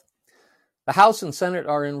The House and Senate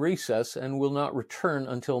are in recess and will not return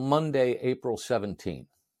until Monday, April 17.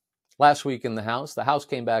 Last week in the House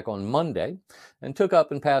came back on Monday and took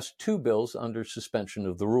up and passed two bills under suspension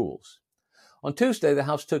of the rules. On Tuesday, the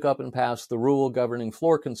House took up and passed the rule governing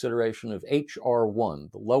floor consideration of H.R. 1,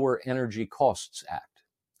 the Lower Energy Costs Act.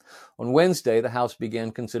 On Wednesday, the House began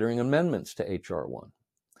considering amendments to H.R. 1.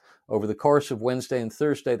 Over the course of Wednesday and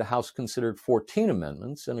Thursday, the House considered 14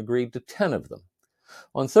 amendments and agreed to 10 of them.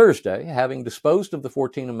 On Thursday, having disposed of the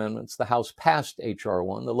 14 amendments, the House passed H.R.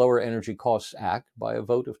 1, the Lower Energy Costs Act, by a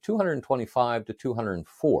vote of 225 to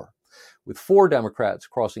 204, with 4 Democrats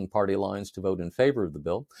crossing party lines to vote in favor of the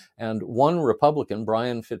bill, and 1 Republican,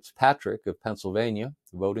 Brian Fitzpatrick of Pennsylvania,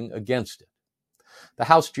 voting against it. The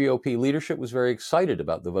House GOP leadership was very excited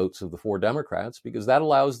about the votes of the 4 Democrats because that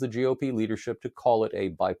allows the GOP leadership to call it a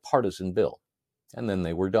bipartisan bill. And then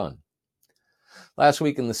they were done. Last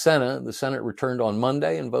week in the Senate returned on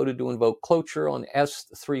Monday and voted to invoke cloture on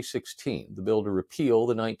S-316, the bill to repeal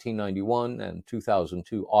the 1991 and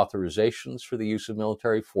 2002 authorizations for the use of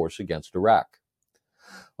military force against Iraq.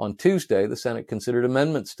 On Tuesday, the Senate considered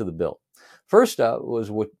amendments to the bill. First up was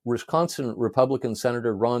Wisconsin Republican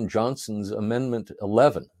Senator Ron Johnson's Amendment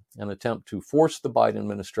 11, an attempt to force the Biden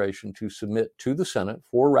administration to submit to the Senate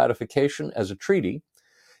for ratification as a treaty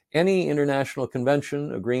any international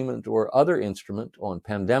convention, agreement, or other instrument on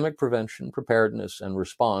pandemic prevention, preparedness, and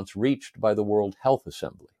response reached by the World Health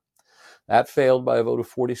Assembly. That failed by a vote of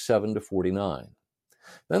 47 to 49.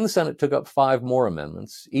 Then the Senate took up 5 more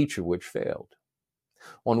amendments, each of which failed.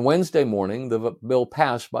 On Wednesday morning, the bill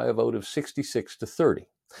passed by a vote of 66 to 30.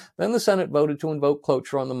 Then the Senate voted to invoke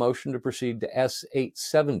cloture on the motion to proceed to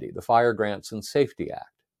S-870, the Fire Grants and Safety Act.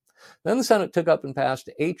 Then the Senate took up and passed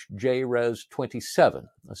H.J. Res. 27,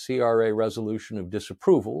 a CRA resolution of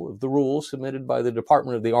disapproval of the rules submitted by the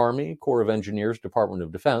Department of the Army, Corps of Engineers, Department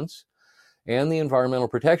of Defense, and the Environmental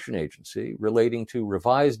Protection Agency relating to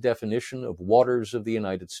revised definition of waters of the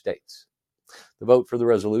United States. The vote for the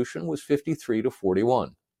resolution was 53 to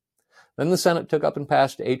 41. Then the Senate took up and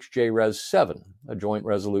passed H.J. Res. 7, a joint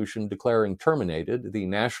resolution declaring terminated the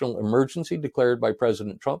national emergency declared by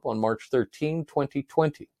President Trump on March 13,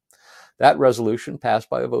 2020. That resolution passed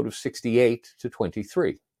by a vote of 68 to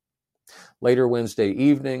 23. Later Wednesday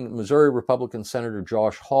evening, Missouri Republican Senator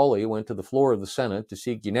Josh Hawley went to the floor of the Senate to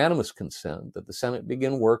seek unanimous consent that the Senate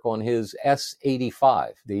begin work on his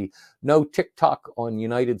S-85, the No TikTok on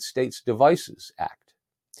United States Devices Act.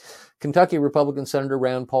 Kentucky Republican Senator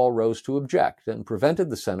Rand Paul rose to object and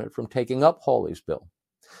prevented the Senate from taking up Hawley's bill.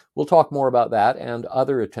 We'll talk more about that and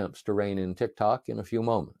other attempts to rein in TikTok in a few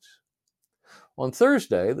moments. On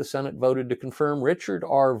Thursday, the Senate voted to confirm Richard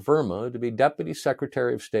R. Verma to be Deputy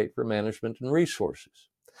Secretary of State for Management and Resources.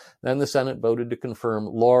 Then the Senate voted to confirm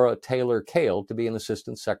Laura Taylor Kale to be an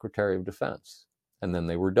Assistant Secretary of Defense. And then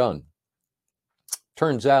they were done.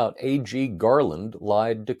 Turns out AG Garland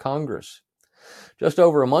lied to Congress. Just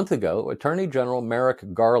over a month ago, Attorney General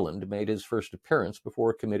Merrick Garland made his first appearance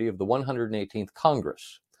before a committee of the 118th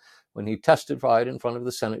Congress when he testified in front of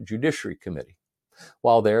the Senate Judiciary Committee.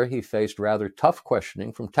 While there, he faced rather tough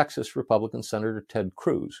questioning from Texas Republican Senator Ted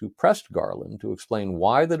Cruz, who pressed Garland to explain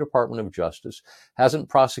why the Department of Justice hasn't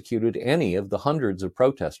prosecuted any of the hundreds of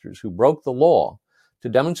protesters who broke the law to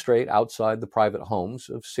demonstrate outside the private homes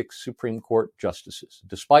of 6 Supreme Court justices,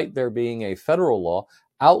 despite there being a federal law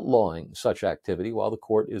outlawing such activity while the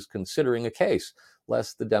court is considering a case,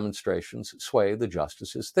 lest the demonstrations sway the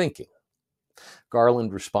justices' thinking.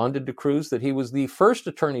 Garland responded to Cruz that he was the first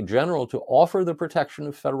Attorney General to offer the protection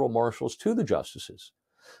of federal marshals to the justices,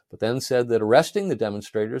 but then said that arresting the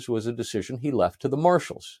demonstrators was a decision he left to the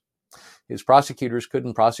marshals. His prosecutors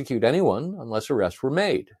couldn't prosecute anyone unless arrests were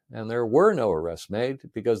made, and there were no arrests made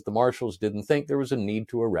because the marshals didn't think there was a need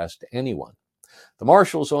to arrest anyone. The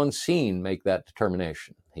marshals on scene make that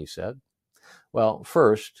determination, he said. Well,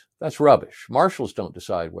 first, that's rubbish. Marshals don't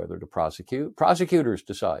decide whether to prosecute. Prosecutors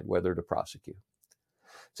decide whether to prosecute.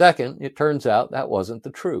 Second, it turns out that wasn't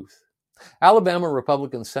the truth. Alabama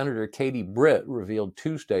Republican Senator Katie Britt revealed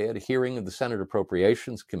Tuesday at a hearing of the Senate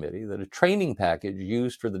Appropriations Committee that a training package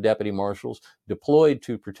used for the deputy marshals deployed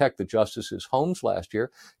to protect the justices' homes last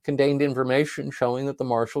year contained information showing that the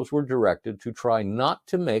marshals were directed to try not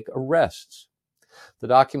to make arrests. The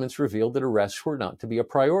documents revealed that arrests were not to be a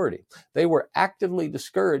priority. They were actively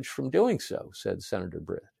discouraged from doing so, said Senator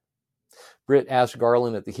Britt. Britt asked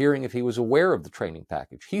Garland at the hearing if he was aware of the training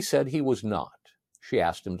package. He said he was not. She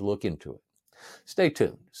asked him to look into it. Stay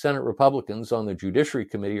tuned. Senate Republicans on the Judiciary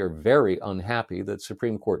Committee are very unhappy that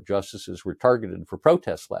Supreme Court justices were targeted for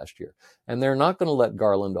protests last year, and they're not going to let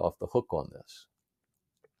Garland off the hook on this.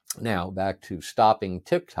 Now, back to stopping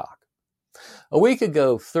TikTok. A week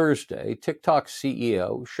ago Thursday, TikTok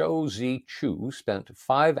CEO Shou Zi Chu spent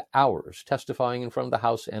 5 hours testifying in front of the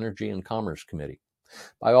House Energy and Commerce Committee.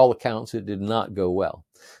 By all accounts, it did not go well.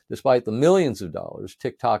 Despite the millions of dollars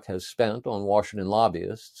TikTok has spent on Washington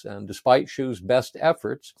lobbyists, and despite Chu's best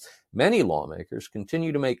efforts, many lawmakers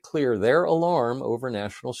continue to make clear their alarm over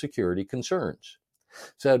national security concerns.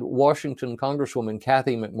 Said Washington Congresswoman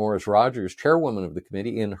Kathy McMorris Rodgers, chairwoman of the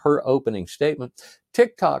committee, in her opening statement,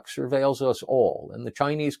 TikTok surveils us all, and the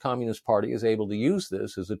Chinese Communist Party is able to use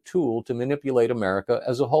this as a tool to manipulate America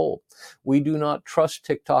as a whole. We do not trust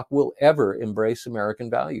TikTok will ever embrace American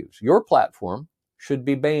values. Your platform should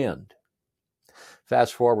be banned.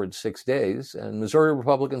 Fast forward 6 days, and Missouri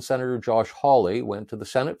Republican Senator Josh Hawley went to the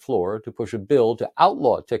Senate floor to push a bill to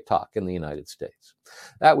outlaw TikTok in the United States.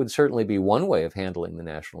 That would certainly be one way of handling the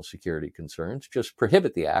national security concerns, just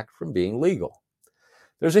prohibit the act from being legal.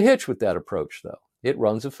 There's a hitch with that approach, though. It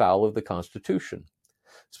runs afoul of the Constitution.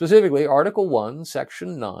 Specifically, Article 1,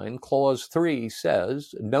 Section 9, Clause 3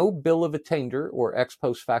 says, no bill of attainder or ex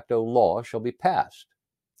post facto law shall be passed.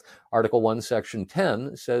 Article 1, Section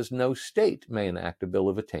 10 says no state may enact a bill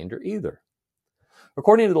of attainder either.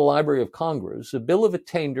 According to the Library of Congress, a bill of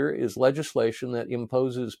attainder is legislation that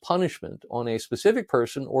imposes punishment on a specific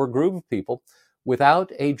person or group of people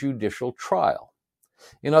without a judicial trial.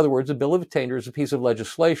 In other words, a bill of attainder is a piece of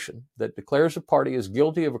legislation that declares a party as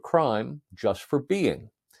guilty of a crime just for being.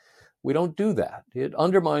 We don't do that. It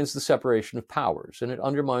undermines the separation of powers, and it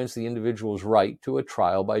undermines the individual's right to a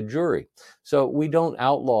trial by jury. So we don't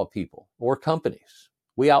outlaw people or companies.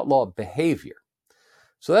 We outlaw behavior.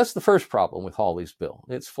 So that's the first problem with Hawley's bill.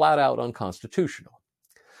 It's flat out unconstitutional.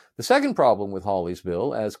 The second problem with Hawley's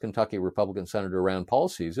bill, as Kentucky Republican Senator Rand Paul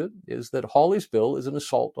sees it, is that Hawley's bill is an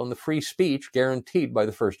assault on the free speech guaranteed by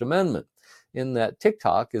the First Amendment, in that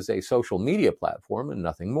TikTok is a social media platform and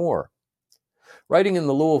nothing more. Writing in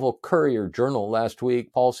the Louisville Courier-Journal last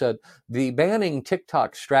week, Paul said, the banning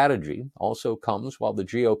TikTok strategy also comes while the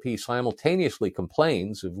GOP simultaneously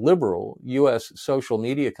complains of liberal U.S. social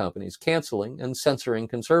media companies canceling and censoring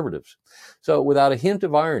conservatives. So without a hint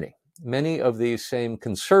of irony, many of these same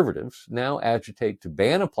conservatives now agitate to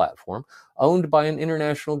ban a platform owned by an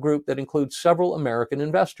international group that includes several American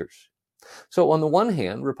investors. So on the one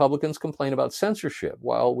hand, Republicans complain about censorship,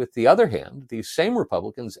 while with the other hand, these same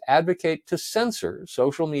Republicans advocate to censor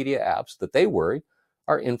social media apps that they worry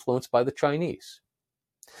are influenced by the Chinese.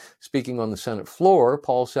 Speaking on the Senate floor,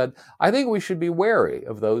 Paul said, I think we should be wary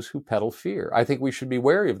of those who peddle fear. I think we should be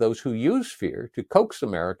wary of those who use fear to coax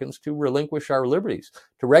Americans to relinquish our liberties,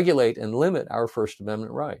 to regulate and limit our First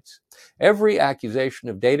Amendment rights. Every accusation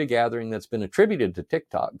of data gathering that's been attributed to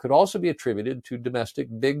TikTok could also be attributed to domestic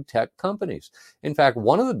big tech companies. In fact,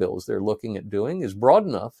 one of the bills they're looking at doing is broad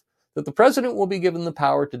enough that the president will be given the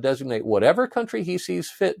power to designate whatever country he sees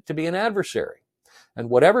fit to be an adversary, and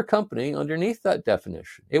whatever company underneath that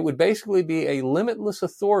definition. It would basically be a limitless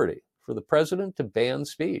authority for the president to ban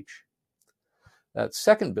speech. That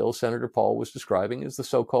second bill Senator Paul was describing is the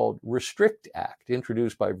so-called Restrict Act,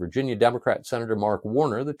 introduced by Virginia Democrat Senator Mark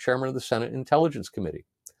Warner, the chairman of the Senate Intelligence Committee.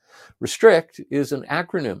 Restrict is an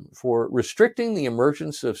acronym for Restricting the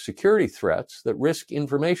Emergence of Security Threats that Risk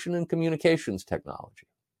Information and Communications Technology.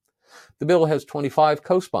 The bill has 25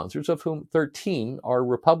 co-sponsors, of whom 13 are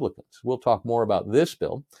Republicans. We'll talk more about this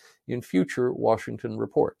bill in future Washington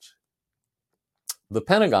reports. The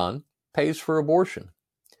Pentagon pays for abortion.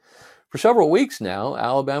 For several weeks now,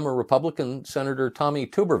 Alabama Republican Senator Tommy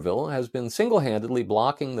Tuberville has been single-handedly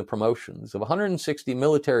blocking the promotions of 160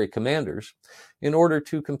 military commanders in order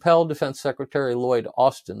to compel Defense Secretary Lloyd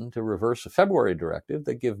Austin to reverse a February directive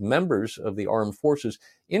that gives members of the armed forces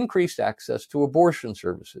increased access to abortion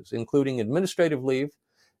services, including administrative leave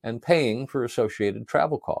and paying for associated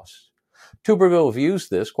travel costs. Tuberville views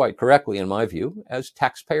this, quite correctly in my view, as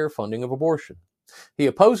taxpayer funding of abortion. He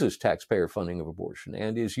opposes taxpayer funding of abortion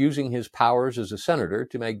and is using his powers as a senator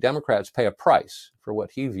to make Democrats pay a price for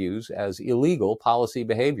what he views as illegal policy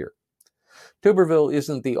behavior. Tuberville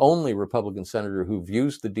isn't the only Republican senator who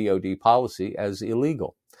views the DOD policy as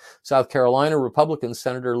illegal. South Carolina Republican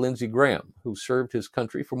Senator Lindsey Graham, who served his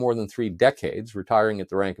country for more than 3 decades, retiring at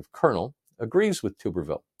the rank of colonel, agrees with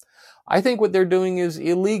Tuberville. I think what they're doing is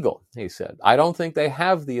illegal, he said. I don't think they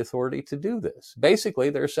have the authority to do this. Basically,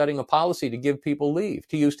 they're setting a policy to give people leave,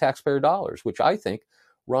 to use taxpayer dollars, which I think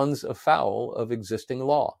runs afoul of existing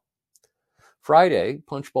law. Friday,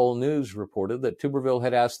 Punchbowl News reported that Tuberville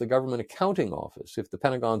had asked the Government Accounting Office if the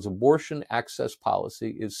Pentagon's abortion access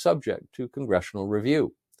policy is subject to congressional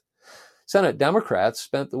review. Senate Democrats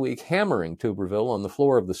spent the week hammering Tuberville on the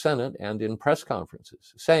floor of the Senate and in press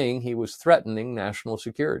conferences, saying he was threatening national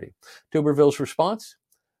security. Tuberville's response?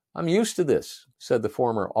 "I'm used to this," said the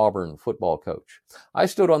former Auburn football coach. "I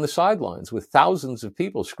stood on the sidelines with thousands of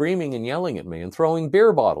people screaming and yelling at me and throwing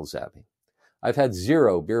beer bottles at me. I've had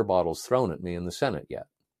 0 beer bottles thrown at me in the Senate yet."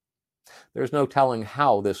 There's no telling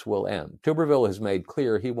how this will end. Tuberville has made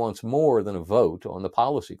clear he wants more than a vote on the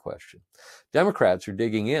policy question. Democrats are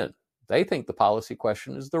digging in. They think the policy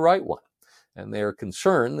question is the right one, and they are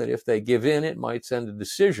concerned that if they give in, it might send a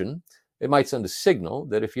signal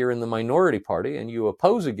that if you're in the minority party and you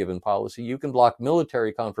oppose a given policy, you can block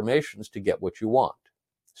military confirmations to get what you want.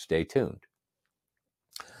 Stay tuned.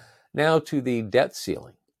 Now to the debt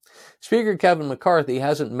ceiling. Speaker Kevin McCarthy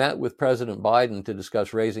hasn't met with President Biden to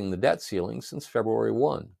discuss raising the debt ceiling since February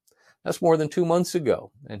 1. That's more than 2 months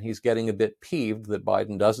ago, and he's getting a bit peeved that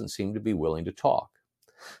Biden doesn't seem to be willing to talk.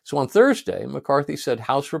 So on Thursday, McCarthy said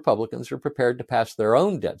House Republicans are prepared to pass their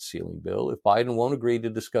own debt ceiling bill if Biden won't agree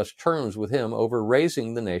to discuss terms with him over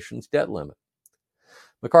raising the nation's debt limit.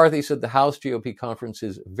 McCarthy said the House GOP conference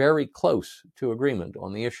is very close to agreement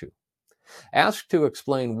on the issue. Asked to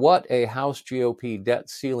explain what a House GOP debt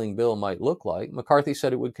ceiling bill might look like, McCarthy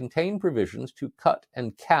said it would contain provisions to cut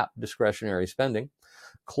and cap discretionary spending,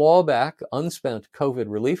 claw back unspent COVID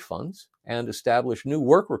relief funds, and establish new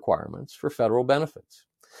work requirements for federal benefits.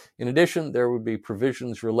 In addition, there would be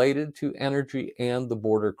provisions related to energy and the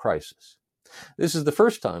border crisis. This is the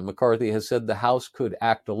first time McCarthy has said the House could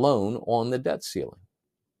act alone on the debt ceiling.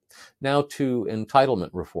 Now to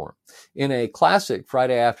entitlement reform. In a classic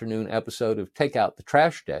Friday afternoon episode of Take Out the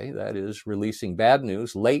Trash Day, that is, releasing bad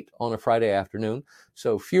news late on a Friday afternoon,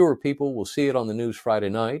 so fewer people will see it on the news Friday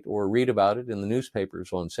night or read about it in the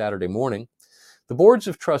newspapers on Saturday morning, the boards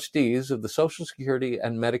of trustees of the Social Security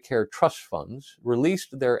and Medicare trust funds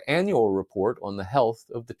released their annual report on the health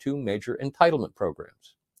of the 2 major entitlement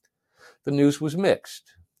programs. The news was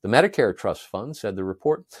mixed. The Medicare Trust Fund, said the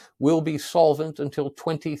report, will be solvent until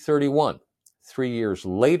 2031, 3 years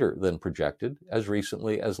later than projected, as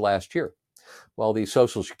recently as last year, while the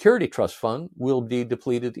Social Security Trust Fund will be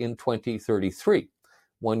depleted in 2033,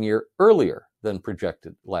 1 year earlier than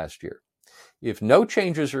projected last year. If no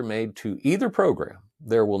changes are made to either program,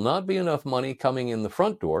 there will not be enough money coming in the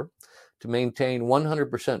front door to maintain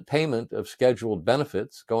 100% payment of scheduled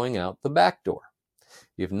benefits going out the back door.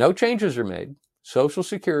 If no changes are made, Social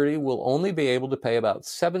Security will only be able to pay about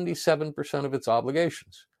 77% of its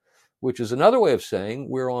obligations, which is another way of saying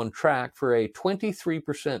we're on track for a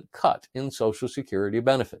 23% cut in Social Security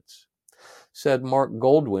benefits, said Mark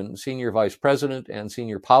Goldwyn, Senior Vice President and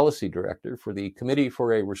Senior Policy Director for the Committee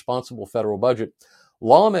for a Responsible Federal Budget.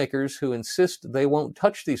 Lawmakers who insist they won't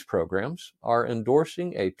touch these programs are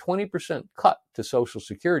endorsing a 20% cut to Social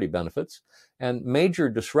Security benefits and major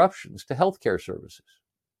disruptions to healthcare services.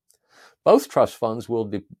 Both trust funds will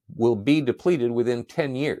be depleted within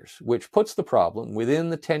 10 years, which puts the problem within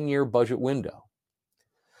the 10-year budget window.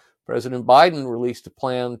 President Biden released a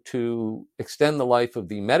plan to extend the life of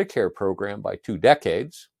the Medicare program by 2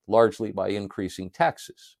 decades, largely by increasing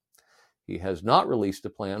taxes. He has not released a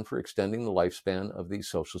plan for extending the lifespan of the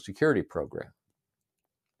Social Security program.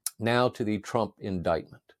 Now to the Trump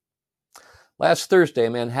indictment. Last Thursday,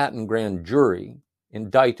 a Manhattan grand jury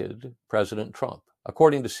indicted President Trump.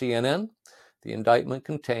 According to CNN, the indictment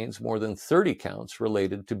contains more than 30 counts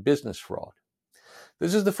related to business fraud.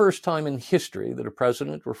 This is the first time in history that a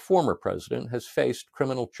president or former president has faced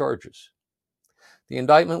criminal charges. The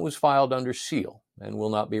indictment was filed under seal and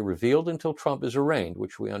will not be revealed until Trump is arraigned,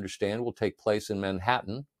 which we understand will take place in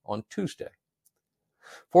Manhattan on Tuesday.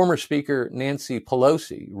 Former Speaker Nancy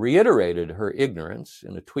Pelosi reiterated her ignorance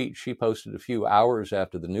in a tweet she posted a few hours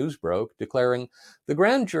after the news broke, declaring, "The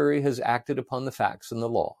grand jury has acted upon the facts and the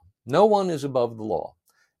law. No one is above the law,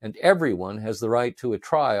 and everyone has the right to a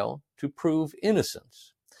trial to prove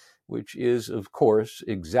innocence," which is, of course,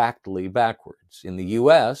 exactly backwards. In the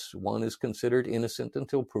U.S., one is considered innocent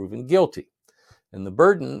until proven guilty, and the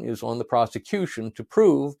burden is on the prosecution to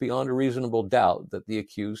prove beyond a reasonable doubt that the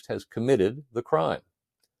accused has committed the crime.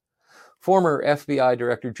 Former FBI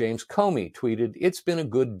Director James Comey tweeted, "It's been a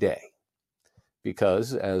good day,"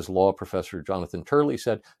 because, as law professor Jonathan Turley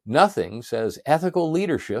said, nothing says ethical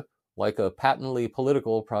leadership like a patently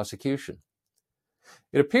political prosecution.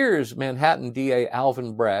 It appears Manhattan DA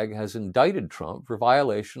Alvin Bragg has indicted Trump for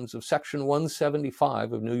violations of Section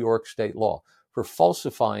 175 of New York state law for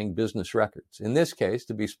falsifying business records. In this case,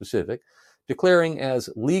 to be specific, declaring as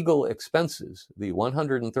legal expenses the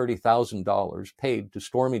 $130,000 paid to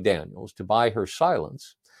Stormy Daniels to buy her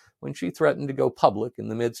silence when she threatened to go public in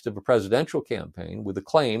the midst of a presidential campaign with the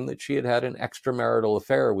claim that she had had an extramarital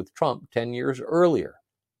affair with Trump 10 years earlier.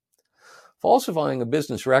 Falsifying a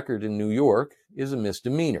business record in New York is a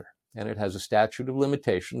misdemeanor, and it has a statute of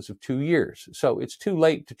limitations of 2 years, so it's too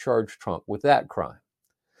late to charge Trump with that crime.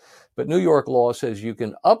 But New York law says you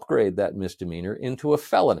can upgrade that misdemeanor into a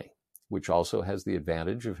felony, which also has the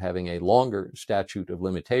advantage of having a longer statute of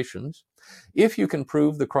limitations, if you can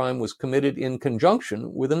prove the crime was committed in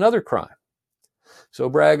conjunction with another crime. So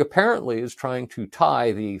Bragg apparently is trying to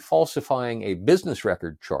tie the falsifying a business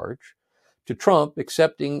record charge to Trump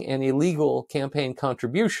accepting an illegal campaign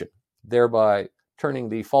contribution, thereby turning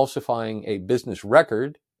the falsifying a business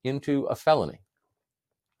record into a felony.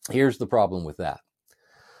 Here's the problem with that.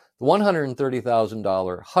 The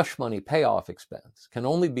 $130,000 hush money payoff expense can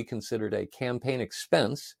only be considered a campaign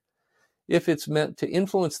expense if it's meant to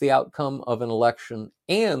influence the outcome of an election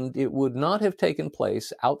and it would not have taken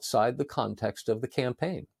place outside the context of the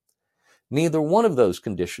campaign. Neither one of those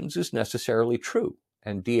conditions is necessarily true,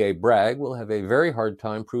 and D.A. Bragg will have a very hard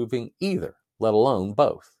time proving either, let alone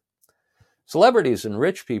both. Celebrities and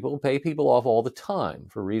rich people pay people off all the time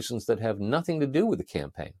for reasons that have nothing to do with the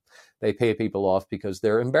campaign. They pay people off because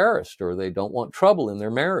they're embarrassed, or they don't want trouble in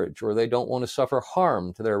their marriage, or they don't want to suffer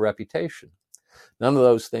harm to their reputation. None of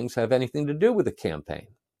those things have anything to do with the campaign.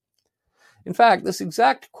 In fact, this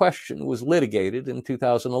exact question was litigated in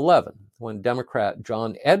 2011 when Democrat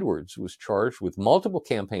John Edwards was charged with multiple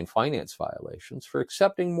campaign finance violations for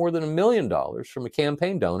accepting more than $1 million from a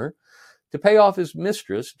campaign donor to pay off his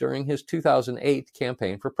mistress during his 2008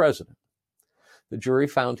 campaign for president. The jury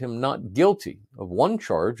found him not guilty of one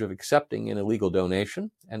charge of accepting an illegal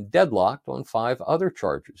donation and deadlocked on 5 other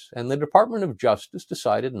charges, and the Department of Justice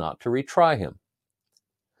decided not to retry him.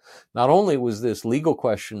 Not only was this legal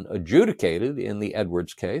question adjudicated in the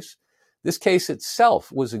Edwards case, this case itself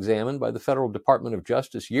was examined by the Federal Department of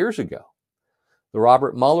Justice years ago. The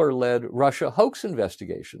Robert Mueller-led Russia hoax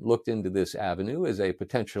investigation looked into this avenue as a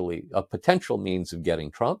potential means of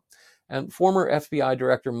getting Trump, and former FBI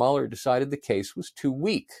Director Mueller decided the case was too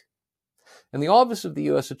weak. And the Office of the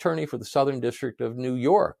U.S. Attorney for the Southern District of New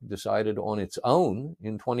York decided on its own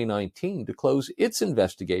in 2019 to close its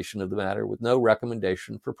investigation of the matter with no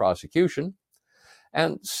recommendation for prosecution,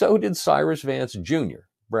 and so did Cyrus Vance Jr.,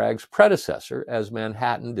 Bragg's predecessor as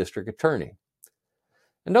Manhattan District Attorney.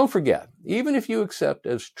 And don't forget, even if you accept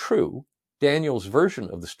as true Daniels' version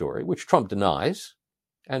of the story, which Trump denies,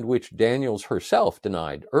 and which Daniels herself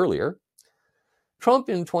denied earlier, Trump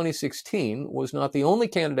in 2016 was not the only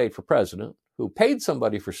candidate for president who paid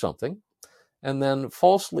somebody for something and then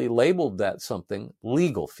falsely labeled that something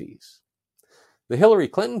legal fees. The Hillary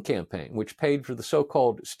Clinton campaign, which paid for the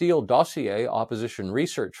so-called Steele dossier opposition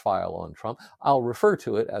research file on Trump, I'll refer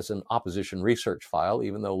to it as an opposition research file,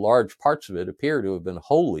 even though large parts of it appear to have been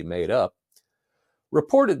wholly made up,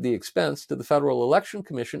 reported the expense to the Federal Election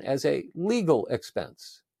Commission as a legal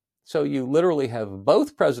expense. So you literally have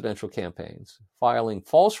both presidential campaigns filing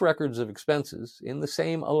false records of expenses in the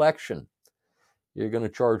same election. You're going to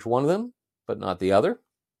charge one of them, but not the other?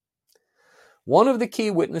 One of the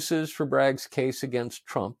key witnesses for Bragg's case against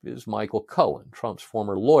Trump is Michael Cohen, Trump's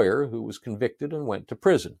former lawyer who was convicted and went to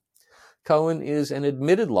prison. Cohen is an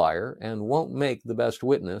admitted liar and won't make the best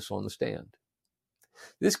witness on the stand.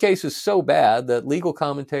 This case is so bad that legal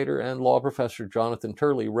commentator and law professor Jonathan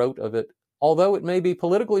Turley wrote of it, "Although it may be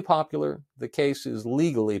politically popular, the case is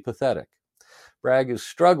legally pathetic." Bragg is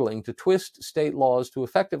struggling to twist state laws to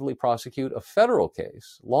effectively prosecute a federal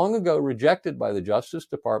case long ago rejected by the Justice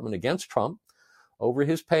Department against Trump over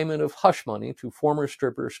his payment of hush money to former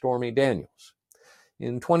stripper Stormy Daniels.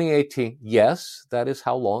 In 2018, yes, that is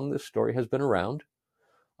how long this story has been around,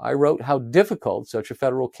 I wrote how difficult such a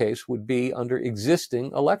federal case would be under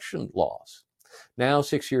existing election laws. Now,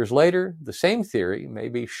 6 years later, the same theory may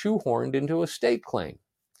be shoehorned into a state claim.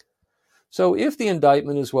 So if the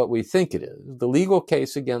indictment is what we think it is, the legal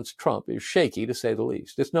case against Trump is shaky to say the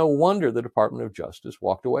least. It's no wonder the Department of Justice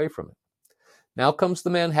walked away from it. Now comes the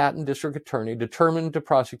Manhattan District Attorney determined to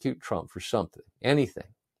prosecute Trump for something,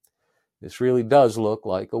 anything. This really does look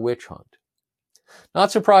like a witch hunt.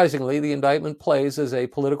 Not surprisingly, the indictment plays as a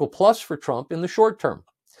political plus for Trump in the short term.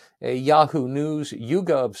 A Yahoo News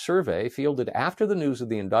YouGov survey fielded after the news of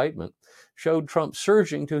the indictment showed Trump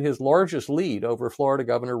surging to his largest lead over Florida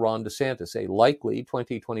Governor Ron DeSantis, a likely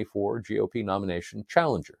 2024 GOP nomination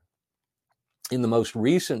challenger. In the most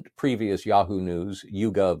recent previous Yahoo News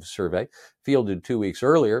YouGov survey, fielded 2 weeks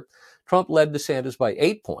earlier, Trump led DeSantis by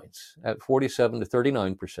 8 points at 47 to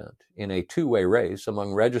 39% in a two-way race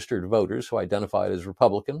among registered voters who identified as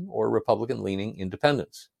Republican or Republican-leaning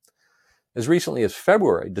independents. As recently as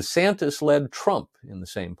February, DeSantis led Trump in the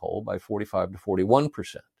same poll by 45 to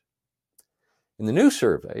 41%. In the new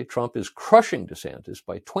survey, Trump is crushing DeSantis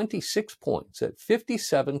by 26 points at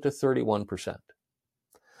 57 to 31%.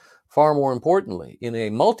 Far more importantly, in a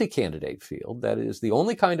multi-candidate field, that is the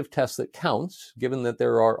only kind of test that counts, given that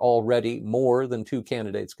there are already more than 2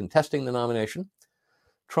 candidates contesting the nomination,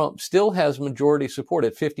 Trump still has majority support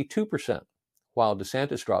at 52%, while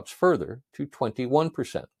DeSantis drops further to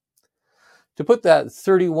 21%. To put that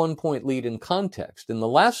 31-point lead in context, in the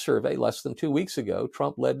last survey less than 2 weeks ago,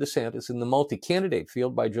 Trump led DeSantis in the multi-candidate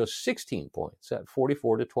field by just 16 points at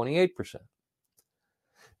 44 to 28%.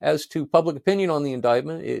 As to public opinion on the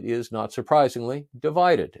indictment, it is, not surprisingly,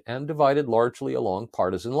 divided, and divided largely along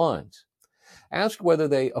partisan lines. Asked whether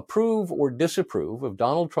they approve or disapprove of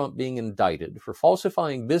Donald Trump being indicted for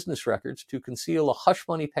falsifying business records to conceal a hush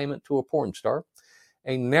money payment to a porn star,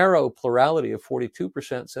 a narrow plurality of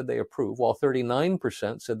 42% said they approve, while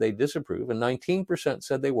 39% said they disapprove, and 19%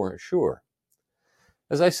 said they weren't sure.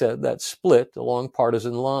 As I said, that's split along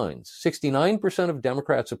partisan lines. 69% of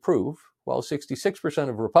Democrats approve, while 66%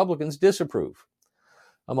 of Republicans disapprove.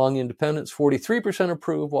 Among independents, 43%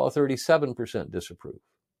 approve, while 37% disapprove.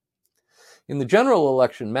 In the general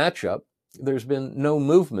election matchup, there's been no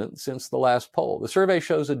movement since the last poll. The survey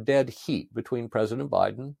shows a dead heat between President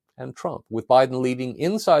Biden and Trump, with Biden leading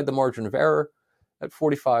inside the margin of error at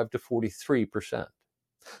 45 to 43%.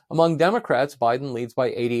 Among Democrats, Biden leads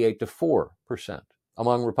by 88 to 4%.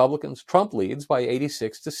 Among Republicans, Trump leads by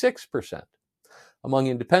 86 to 6%. Among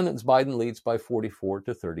independents, Biden leads by 44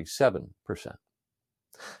 to 37%.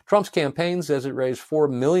 Trump's campaign says it raised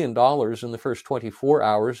 $4 million in the first 24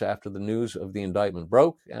 hours after the news of the indictment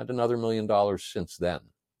broke, and another $1 million since then.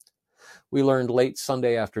 We learned late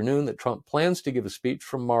Sunday afternoon that Trump plans to give a speech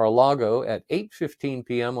from Mar-a-Lago at 8:15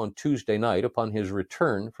 p.m. on Tuesday night upon his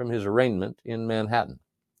return from his arraignment in Manhattan.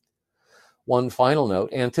 One final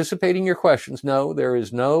note, anticipating your questions, no, there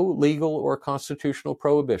is no legal or constitutional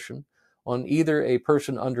prohibition on either a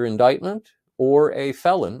person under indictment or a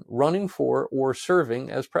felon running for or serving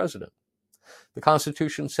as president. The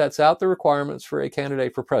Constitution sets out the requirements for a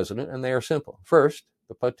candidate for president, and they are simple. First,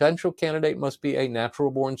 the potential candidate must be a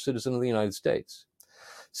natural-born citizen of the United States.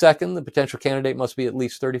 Second, the potential candidate must be at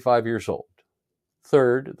least 35 years old.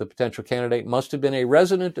 Third, the potential candidate must have been a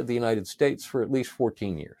resident of the United States for at least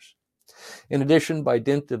 14 years. In addition, by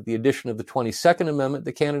dint of the addition of the 22nd Amendment,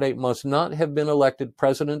 the candidate must not have been elected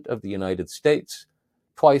President of the United States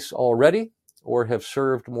twice already or have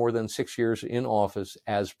served more than 6 years in office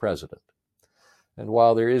as president. And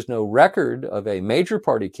while there is no record of a major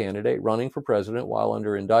party candidate running for president while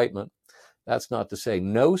under indictment, that's not to say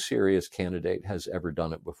no serious candidate has ever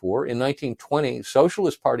done it before. In 1920,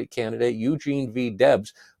 Socialist Party candidate Eugene V.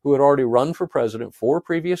 Debs, who had already run for president 4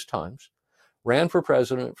 previous times, ran for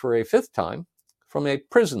president for a 5th time from a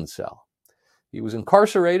prison cell. He was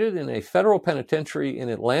incarcerated in a federal penitentiary in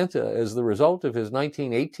Atlanta as the result of his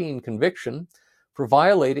 1918 conviction for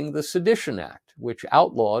violating the Sedition Act, which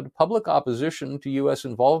outlawed public opposition to U.S.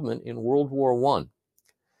 involvement in World War I.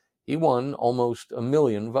 He won almost 1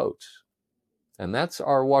 million votes. And that's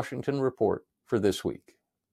our Washington Report for this week.